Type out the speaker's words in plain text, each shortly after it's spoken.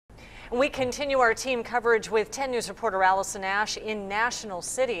We continue our team coverage with 10 News reporter Allison Ash in National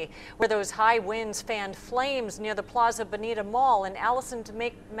City, where those high winds fanned flames near the Plaza Bonita Mall. And Allison, to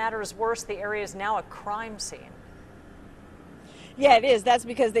make matters worse, the area is now a crime scene. Yeah, it is. That's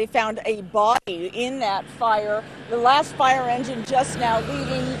because they found a body in that fire. The last fire engine just now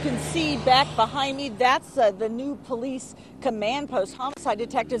leaving. You can see back behind me, that's the new police command post. Homicide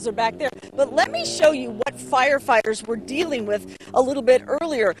detectives are back there. But let me show you what firefighters were dealing with a little bit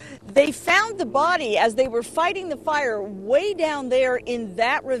earlier. They found the body as they were fighting the fire way down there in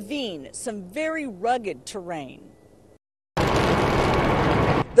that ravine, some very rugged terrain.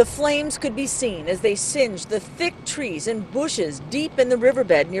 The flames could be seen as they singed the thick trees and bushes deep in the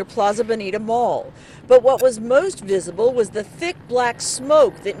riverbed near Plaza Bonita Mall. But what was most visible was the thick black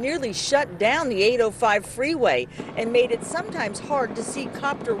smoke that nearly shut down the 805 freeway and made it sometimes hard to see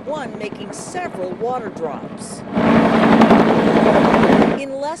Copter 1 making several water drops.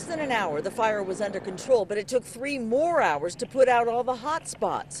 In less than an hour, the fire was under control, but it took 3 more hours to put out all the hot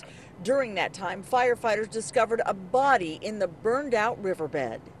spots. During that time, firefighters discovered a body in the burned-out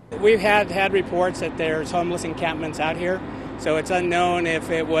riverbed. We've had reports that there's homeless encampments out here, so it's unknown if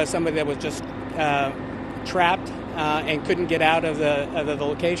it was somebody that was just trapped and couldn't get out of the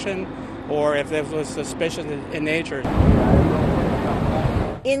location, or if it was suspicious in nature.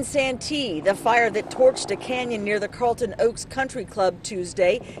 In Santee, the fire that torched a canyon near the Carlton Oaks Country Club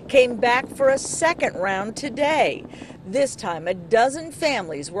Tuesday came back for a second round today. This time, a dozen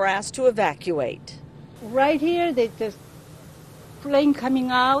families were asked to evacuate. Right here, there's just flame coming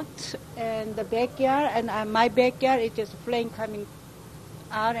out in the backyard, and my backyard is just flame coming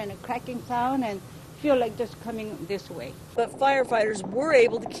out and a cracking sound, and feel like just coming this way. But firefighters were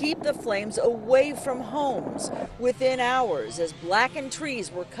able to keep the flames away from homes. Within hours, as blackened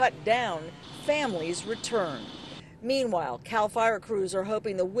trees were cut down, families returned. Meanwhile, CAL FIRE crews are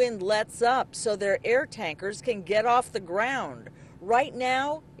hoping the wind lets up so their air tankers can get off the ground. Right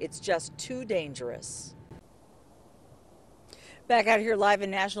now, it's just too dangerous. Back out here live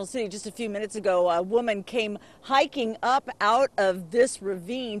in National City, just a few minutes ago, a woman came hiking up out of this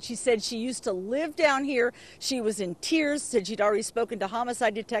ravine. She said she used to live down here. She was in tears, said she'd already spoken to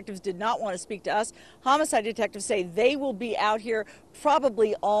homicide detectives, did not want to speak to us. Homicide detectives say they will be out here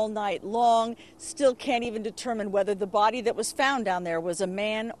probably all night long. Still can't even determine whether the body that was found down there was a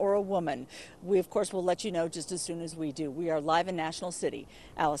man or a woman. We, of course, will let you know just as soon as we do. We are live in National City.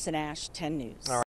 Allison Ash, 10 News.